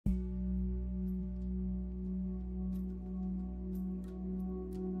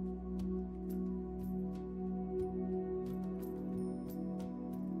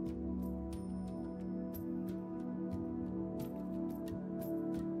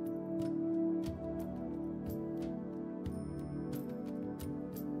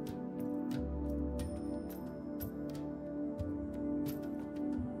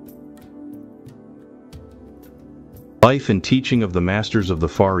Life and Teaching of the Masters of the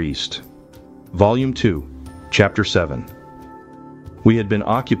Far East. Volume 2, Chapter 7. We had been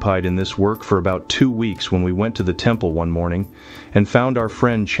occupied in this work for about 2 weeks when we went to the temple one morning and found our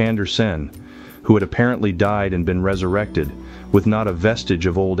friend Chandra Sen, who had apparently died and been resurrected, with not a vestige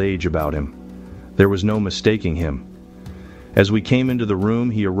of old age about him. There was no mistaking him. As we came into the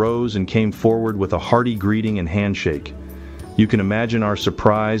room, he arose and came forward with a hearty greeting and handshake. You can imagine our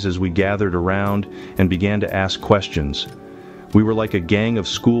surprise as we gathered around and began to ask questions. We were like a gang of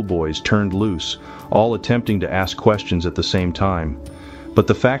schoolboys turned loose, all attempting to ask questions at the same time. But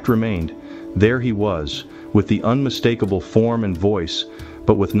the fact remained, there he was, with the unmistakable form and voice,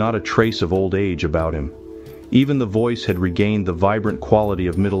 but with not a trace of old age about him. Even the voice had regained the vibrant quality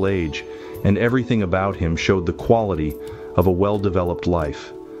of middle age, and everything about him showed the quality of a well-developed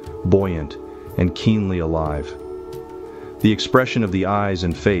life, buoyant and keenly alive. The expression of the eyes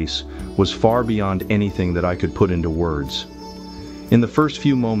and face was far beyond anything that I could put into words. In the first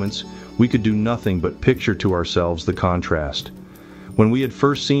few moments, we could do nothing but picture to ourselves the contrast. When we had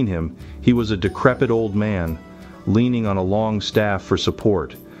first seen him, he was a decrepit old man, leaning on a long staff for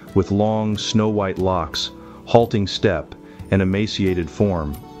support, with long, snow-white locks, halting step, and emaciated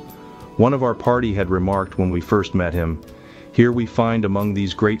form. One of our party had remarked when we first met him, "Here we find among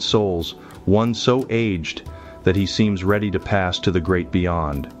these great souls one so aged that he seems ready to pass to the great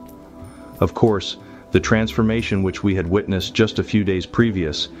beyond." Of course, the transformation which we had witnessed just a few days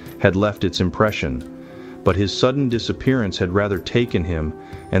previous had left its impression, but his sudden disappearance had rather taken him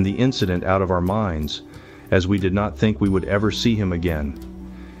and the incident out of our minds, as we did not think we would ever see him again.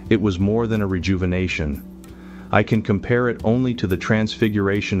 It was more than a rejuvenation. I can compare it only to the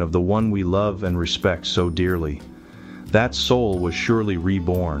transfiguration of the one we love and respect so dearly. That soul was surely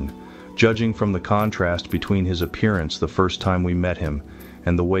reborn, judging from the contrast between his appearance the first time we met him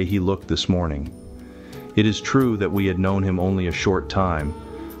and the way he looked this morning. It is true that we had known him only a short time,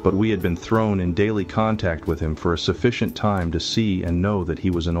 but we had been thrown in daily contact with him for a sufficient time to see and know that he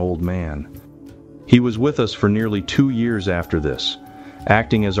was an old man. He was with us for nearly 2 years after this,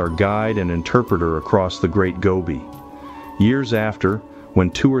 acting as our guide and interpreter across the Great Gobi. Years after, when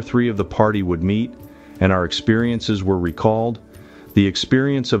 2 or 3 of the party would meet and our experiences were recalled, the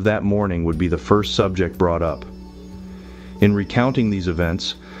experience of that morning would be the first subject brought up. In recounting these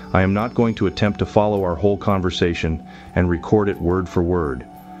events, I am not going to attempt to follow our whole conversation and record it word for word,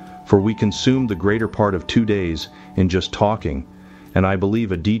 for we consumed the greater part of 2 days in just talking, and I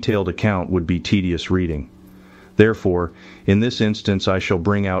believe a detailed account would be tedious reading. Therefore, in this instance I shall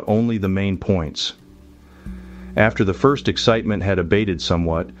bring out only the main points. After the first excitement had abated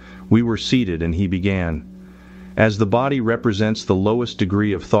somewhat, we were seated and he began. As the body represents the lowest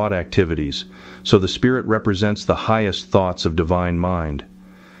degree of thought activities, so the spirit represents the highest thoughts of divine mind.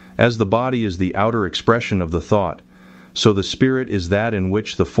 As the body is the outer expression of the thought, so the spirit is that in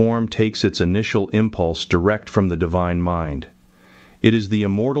which the form takes its initial impulse direct from the divine mind. It is the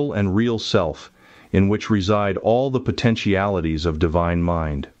immortal and real self, in which reside all the potentialities of divine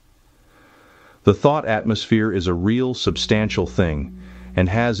mind. The thought atmosphere is a real, substantial thing, and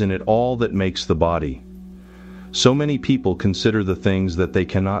has in it all that makes the body. So many people consider the things that they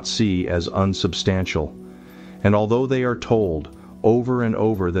cannot see as unsubstantial, and although they are told over and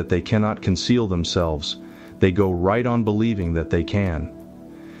over that they cannot conceal themselves, they go right on believing that they can.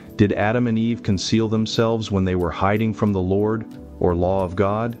 Did Adam and Eve conceal themselves when they were hiding from the Lord or law of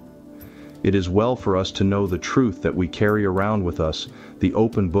God? It is well for us to know the truth that we carry around with us, the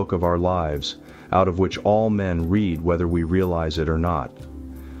open book of our lives, out of which all men read whether we realize it or not.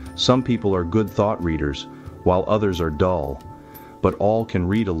 Some people are good thought readers, while others are dull, but all can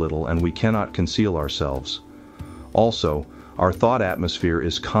read a little and we cannot conceal ourselves. Also, our thought atmosphere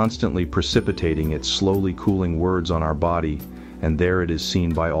is constantly precipitating its slowly cooling words on our body, and there it is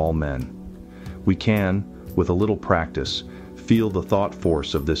seen by all men. We can, with a little practice, feel the thought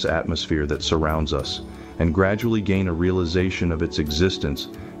force of this atmosphere that surrounds us, and gradually gain a realization of its existence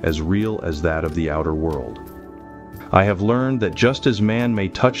as real as that of the outer world. I have learned that just as man may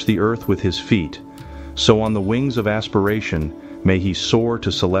touch the earth with his feet, so on the wings of aspiration may he soar to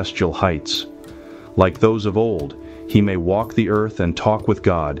celestial heights. Like those of old, he may walk the earth and talk with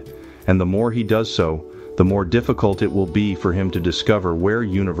God, and the more he does so, the more difficult it will be for him to discover where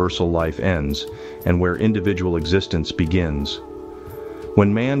universal life ends and where individual existence begins.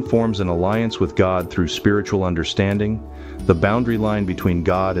 When man forms an alliance with God through spiritual understanding, the boundary line between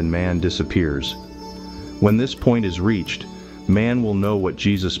God and man disappears. When this point is reached, man will know what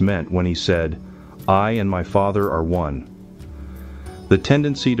Jesus meant when he said, "I and my Father are one." The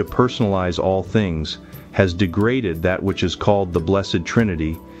tendency to personalize all things has degraded that which is called the Blessed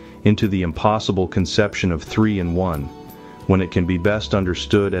Trinity into the impossible conception of three in one, when it can be best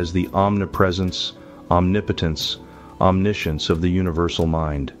understood as the omnipresence, omnipotence, omniscience of the universal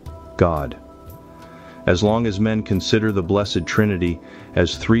mind, God. As long as men consider the Blessed Trinity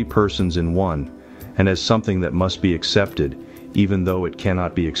as three persons in one, and as something that must be accepted, even though it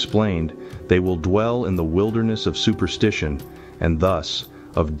cannot be explained, they will dwell in the wilderness of superstition, and thus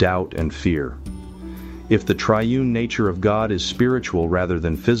of doubt and fear. If the triune nature of God is spiritual rather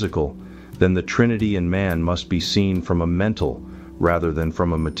than physical, then the Trinity in man must be seen from a mental rather than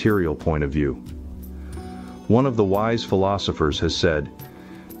from a material point of view. One of the wise philosophers has said,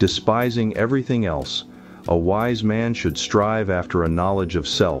 "Despising everything else, a wise man should strive after a knowledge of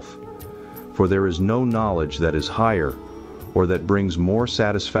self, for there is no knowledge that is higher or that brings more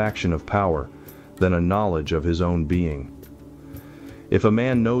satisfaction of power than a knowledge of his own being." If a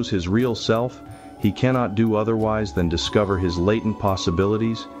man knows his real self, he cannot do otherwise than discover his latent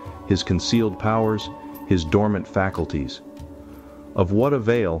possibilities, his concealed powers, his dormant faculties. Of what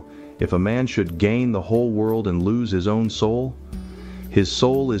avail if a man should gain the whole world and lose his own soul? His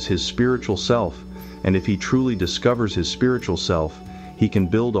soul is his spiritual self, and if he truly discovers his spiritual self, he can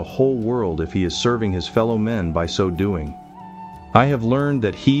build a whole world if he is serving his fellow men by so doing. I have learned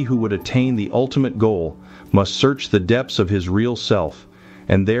that he who would attain the ultimate goal must search the depths of his real self,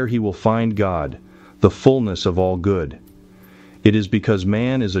 and there he will find God, the fullness of all good. It is because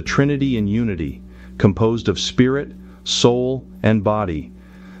man is a trinity in unity, composed of spirit, soul, and body,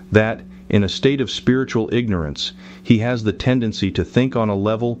 that, in a state of spiritual ignorance, he has the tendency to think on a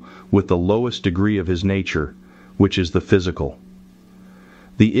level with the lowest degree of his nature, which is the physical.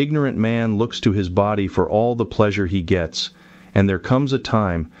 The ignorant man looks to his body for all the pleasure he gets, and there comes a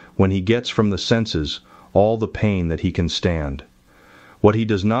time when he gets from the senses all the pain that he can stand. What he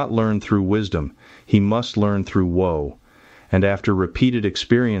does not learn through wisdom, he must learn through woe, and after repeated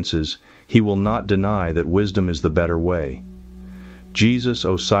experiences, he will not deny that wisdom is the better way. Jesus,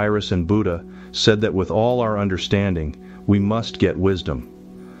 Osiris, and Buddha said that with all our understanding, we must get wisdom.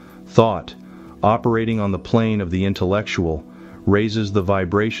 Thought, operating on the plane of the intellectual, raises the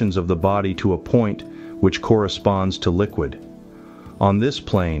vibrations of the body to a point which corresponds to liquid. On this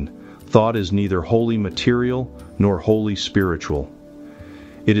plane, thought is neither wholly material nor wholly spiritual.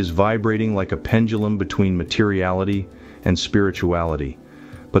 It is vibrating like a pendulum between materiality and spirituality,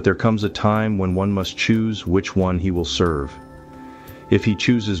 but there comes a time when one must choose which one he will serve. If he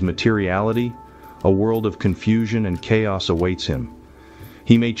chooses materiality, a world of confusion and chaos awaits him.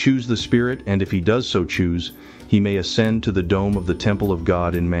 He may choose the spirit, and if he does so choose, he may ascend to the dome of the temple of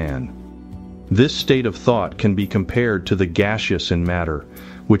God in man. This state of thought can be compared to the gaseous in matter,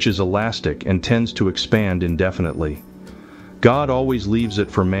 which is elastic and tends to expand indefinitely. God always leaves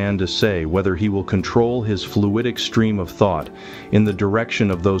it for man to say whether he will control his fluidic stream of thought in the direction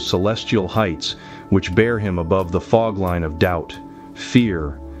of those celestial heights which bear him above the fog line of doubt,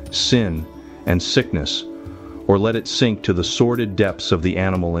 fear, sin, and sickness, or let it sink to the sordid depths of the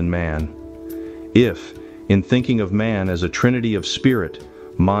animal in man. If, in thinking of man as a trinity of spirit,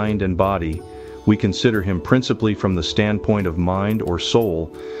 mind, and body, we consider him principally from the standpoint of mind or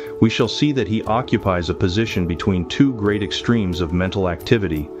soul, we shall see that he occupies a position between two great extremes of mental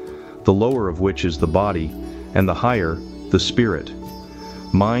activity, the lower of which is the body, and the higher, the spirit.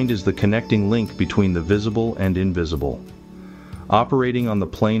 Mind is the connecting link between the visible and invisible. Operating on the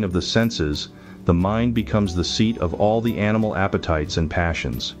plane of the senses, the mind becomes the seat of all the animal appetites and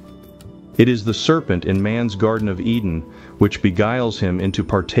passions. It is the serpent in man's Garden of Eden which beguiles him into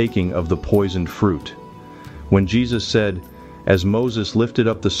partaking of the poisoned fruit. When Jesus said, "As Moses lifted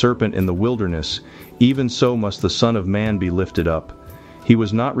up the serpent in the wilderness, even so must the Son of Man be lifted up," he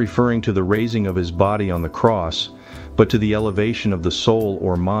was not referring to the raising of his body on the cross, but to the elevation of the soul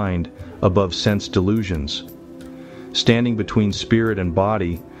or mind above sense delusions. Standing between spirit and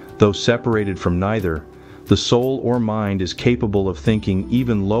body, though separated from neither, the soul or mind is capable of thinking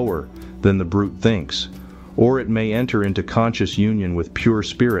even lower than the brute thinks, or it may enter into conscious union with pure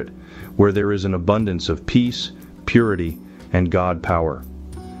spirit, where there is an abundance of peace, purity, and God power.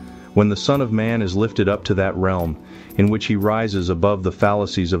 When the Son of Man is lifted up to that realm, in which he rises above the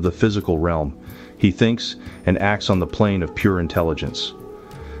fallacies of the physical realm, he thinks and acts on the plane of pure intelligence.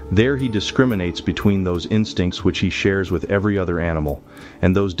 There he discriminates between those instincts which he shares with every other animal,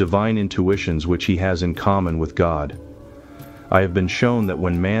 and those divine intuitions which he has in common with God. I have been shown that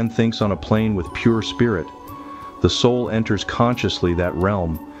when man thinks on a plane with pure spirit, the soul enters consciously that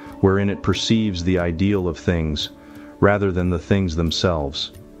realm wherein it perceives the ideal of things, rather than the things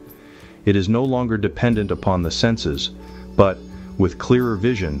themselves. It is no longer dependent upon the senses, but, with clearer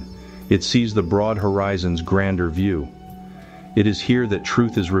vision, it sees the broad horizon's grander view. It is here that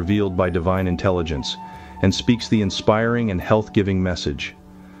truth is revealed by divine intelligence, and speaks the inspiring and health-giving message.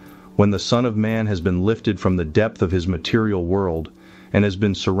 When the Son of Man has been lifted from the depth of his material world and has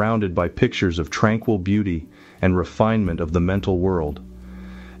been surrounded by pictures of tranquil beauty and refinement of the mental world,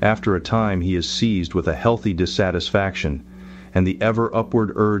 after a time he is seized with a healthy dissatisfaction, and the ever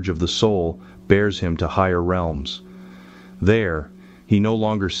upward urge of the soul bears him to higher realms. There, he no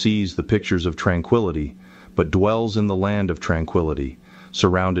longer sees the pictures of tranquility, but dwells in the land of tranquility,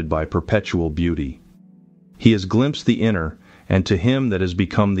 surrounded by perpetual beauty. He has glimpsed the inner, and to him that has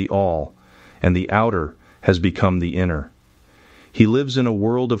become the all, and the outer has become the inner. He lives in a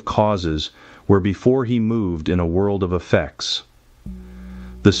world of causes, where before he moved in a world of effects.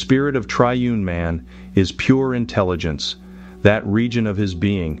 The spirit of triune man is pure intelligence, that region of his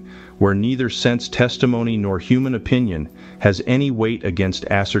being where neither sense testimony nor human opinion has any weight against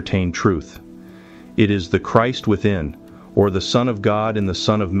ascertained truth. It is the Christ within, or the Son of God in the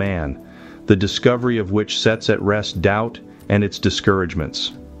Son of Man, the discovery of which sets at rest doubt and its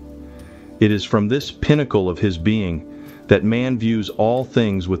discouragements. It is from this pinnacle of his being that man views all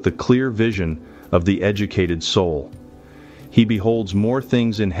things with the clear vision of the educated soul. He beholds more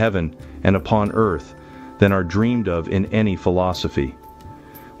things in heaven and upon earth than are dreamed of in any philosophy.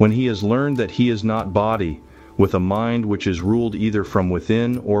 When he has learned that he is not body, with a mind which is ruled either from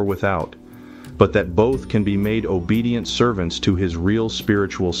within or without, but that both can be made obedient servants to his real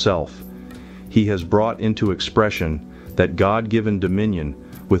spiritual self, he has brought into expression that God-given dominion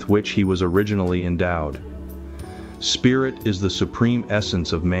with which he was originally endowed. Spirit is the supreme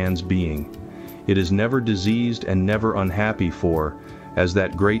essence of man's being. It is never diseased and never unhappy, for, as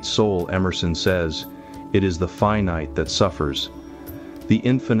that great soul Emerson says, it is the finite that suffers. The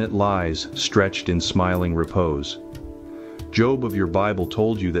infinite lies stretched in smiling repose. Job of your Bible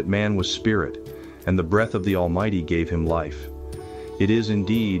told you that man was spirit, and the breath of the Almighty gave him life. It is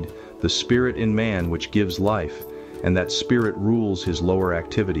indeed the spirit in man which gives life, and that spirit rules his lower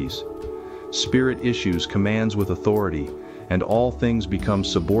activities. Spirit issues commands with authority, and all things become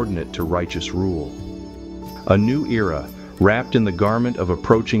subordinate to righteous rule. A new era, wrapped in the garment of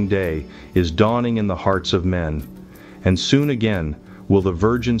approaching day, is dawning in the hearts of men, and soon again will the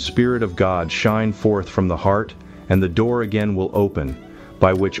virgin Spirit of God shine forth from the heart, and the door again will open,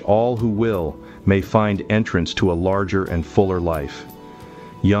 by which all who will may find entrance to a larger and fuller life.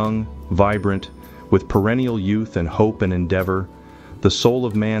 Young, vibrant, with perennial youth and hope and endeavor, the soul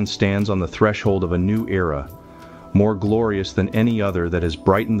of man stands on the threshold of a new era, more glorious than any other that has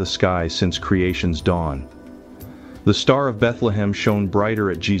brightened the sky since creation's dawn. The star of Bethlehem shone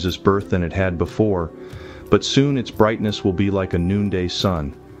brighter at Jesus' birth than it had before, but soon its brightness will be like a noonday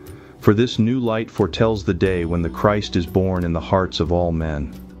sun, for this new light foretells the day when the Christ is born in the hearts of all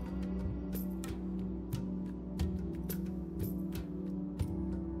men.